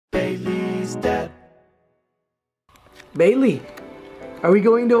Bailey, are we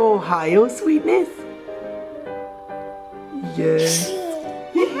going to Ohio, sweetness? Yes.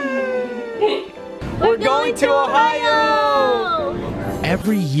 We're going to Ohio!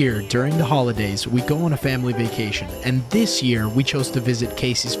 Every year during the holidays, we go on a family vacation, and this year we chose to visit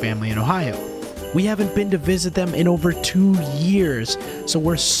Casey's family in Ohio. We haven't been to visit them in over 2 years, so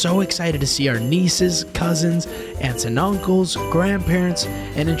we're so excited to see our nieces, cousins, aunts and uncles, grandparents,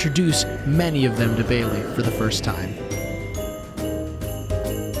 and introduce many of them to Bailey for the first time.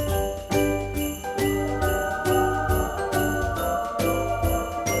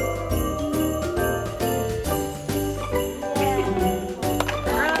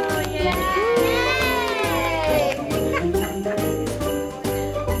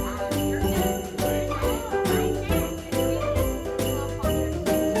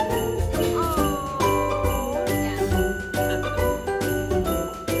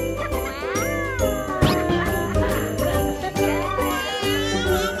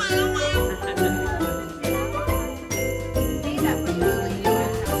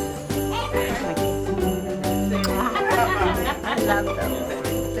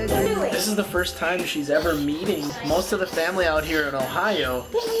 This is the first time she's ever meeting most of the family out here in Ohio,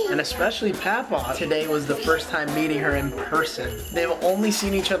 and especially Papa. Today was the first time meeting her in person. They've only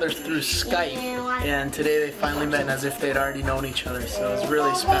seen each other through Skype, and today they finally met as if they'd already known each other, so it was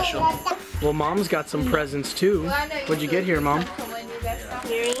really special. Well, Mom's got some presents too. What'd you get here, Mom?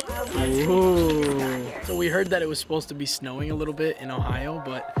 Ooh. So we heard that it was supposed to be snowing a little bit in Ohio,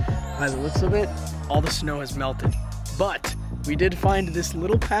 but by the looks of it, all the snow has melted. But we did find this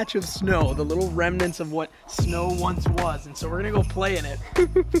little patch of snow, the little remnants of what snow once was, and so we're gonna go play in it.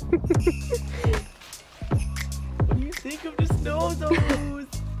 What do you think of the snow, those?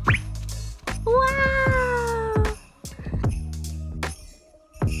 Wow!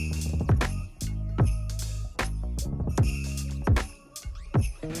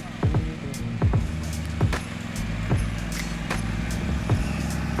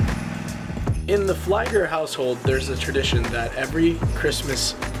 In the Flieger household, there's a tradition that every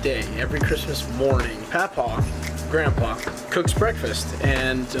Christmas day, every Christmas morning, Papa, Grandpa, cooks breakfast,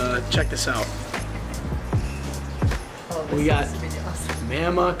 and check this out. We got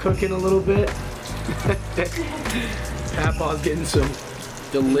Mama cooking a little bit. Papa's getting some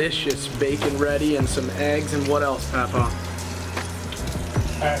delicious bacon ready and some eggs, and what else, Papa?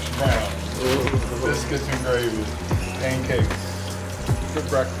 Hash browns, biscuits and gravy, pancakes. Good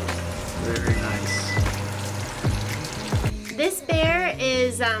breakfast. Very nice. This bear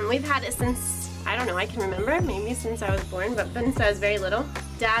is, we've had it since, I don't know, I can remember, maybe since I was born, but since I was very little.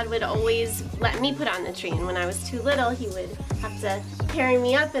 Dad would always let me put it on the tree, and when I was too little, he would have to carry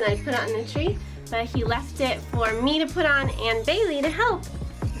me up and I'd put it on the tree, but he left it for me to put on and Bailey to help.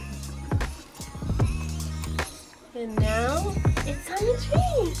 And now, it's on the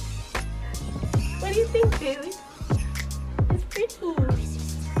tree. What do you think, Bailey? It's pretty.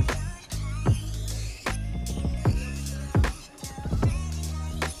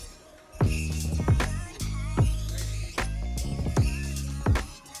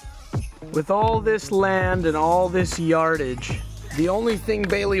 With all this land and all this yardage, the only thing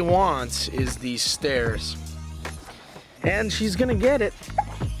Bailey wants is these stairs. And she's gonna get it.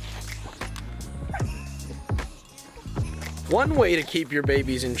 One way to keep your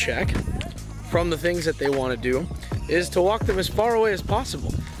babies in check from the things that they want to do is to walk them as far away as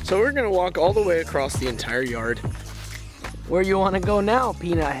possible. So we're gonna walk all the way across the entire yard. Where you wanna go now,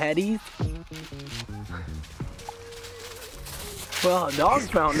 Peanut Headies? Well, a dog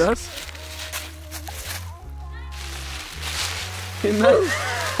found us.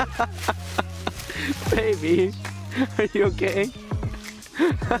 Baby, are you okay?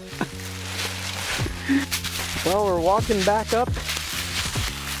 Well, we're walking back up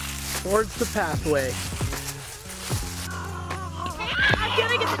towards the pathway. I'm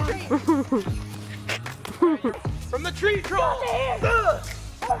gonna get the tree! From the tree troll!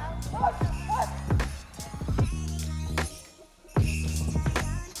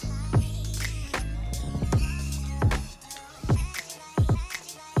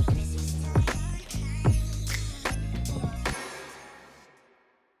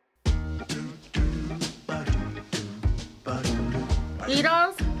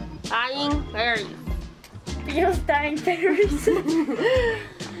 Beetles, dying fairies. Beetles, dying fairies.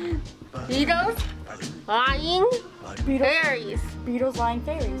 Beetles, lying fairies. Beetles, lying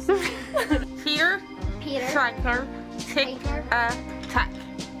fairies. Peter, Striker, tick tack.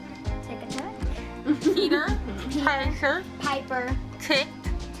 Take a tack. Peter, Piper, Piper, ticked,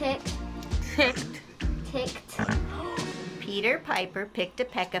 ticked, ticked, ticked. Peter Piper picked a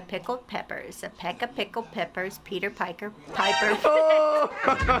peck of pickled peppers. A peck of pickled peppers. Peter Piper.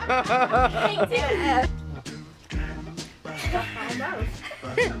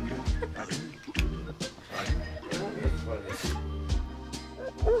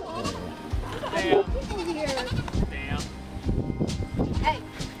 Hey.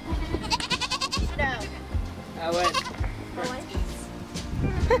 No. I went.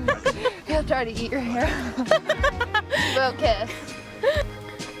 He'll try to eat your hair. Little kiss.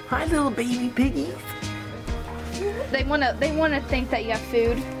 Hi, little baby piggies. They wanna think that you have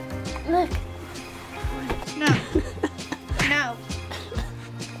food. Look. No. No.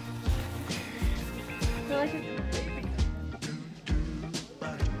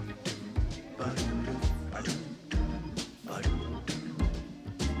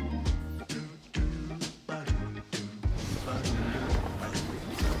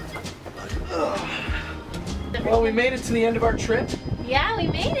 Well, we made it to the end of our trip. Yeah, we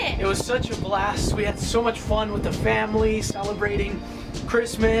made it. It was such a blast. We had so much fun with the family, celebrating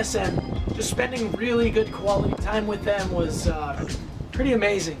Christmas, and just spending really good quality time with them was pretty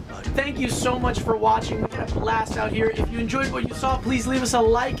amazing. Thank you so much for watching. We had a blast out here. If you enjoyed what you saw, please leave us a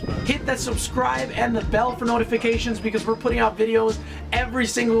like, hit that subscribe and the bell for notifications because we're putting out videos every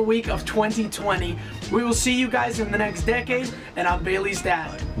single week of 2020. We will see you guys in the next decade, and I'm Bailey's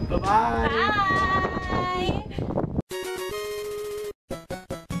dad. Bye-bye. Bye.